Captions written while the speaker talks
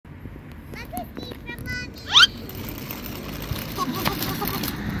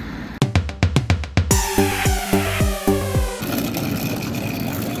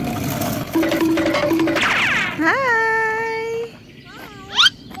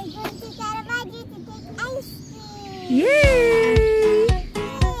Yay!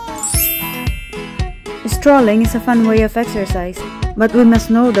 Strolling is a fun way of exercise, but we must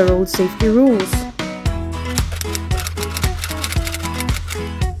know the road safety rules.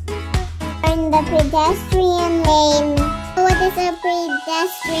 In the pedestrian lane. What is a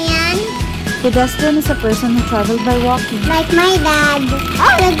pedestrian? Pedestrian is a person who travels by walking. Like my dad.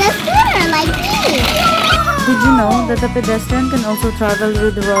 Oh, like the scooter, like me. Did you know that a pedestrian can also travel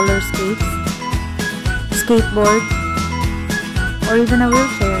with roller skates, skateboard, or even a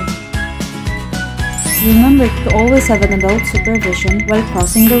wheelchair? Remember to always have an adult supervision while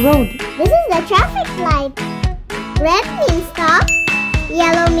crossing the road. This is the traffic light. Red means stop.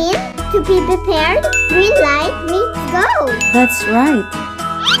 Yellow means to be prepared. Green light means go. That's right.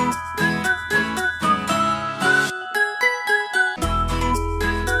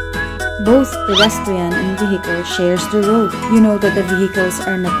 Both pedestrian and vehicle shares the road. You know that the vehicles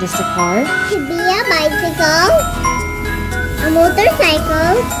are not just a car. Could be a bicycle, a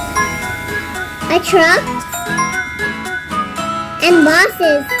motorcycle, a truck, and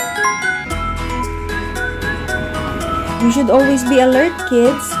buses. You should always be alert,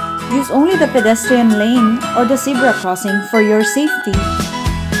 kids. Use only the pedestrian lane or the zebra crossing for your safety.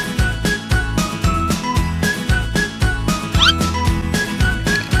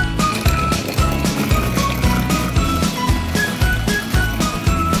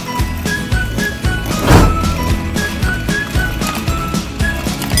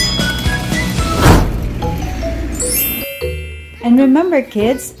 And remember,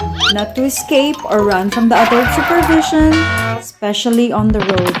 kids, not to escape or run from the adult supervision, especially on the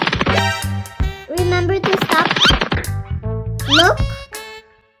road. Remember to stop, look,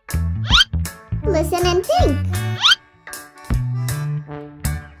 listen, and think.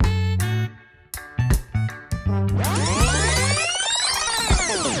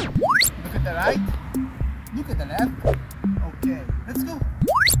 Look at the right. Look at the left. Okay, let's go.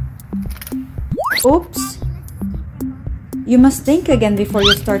 Oops! You must think again before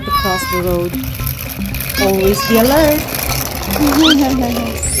you start to cross the road. Always be alert.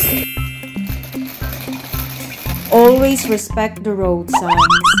 Always respect the road signs.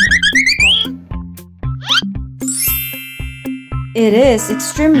 It is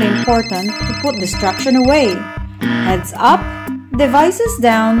extremely important to put distraction away. Heads up, devices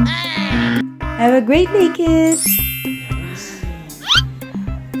down. Have a great day, kids.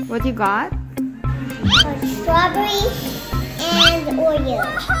 What you got? Strawberry and Oreo.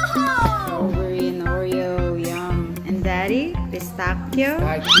 Strawberry and Oreo, yum. And Daddy, pistachio.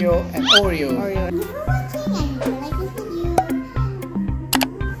 Pistachio and Oreo. Oreo.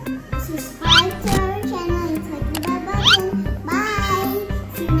 Subscribe to our channel and click the bell button. Bye.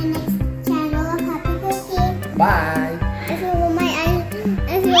 See you in the next channel of Happy Cookie. Bye. If you want my ice cream,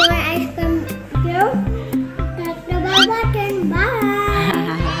 click the bell button. Bye.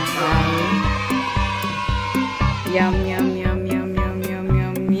 Yum, yum, yum, yum, yum, yum,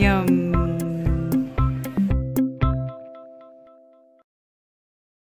 yum, yum.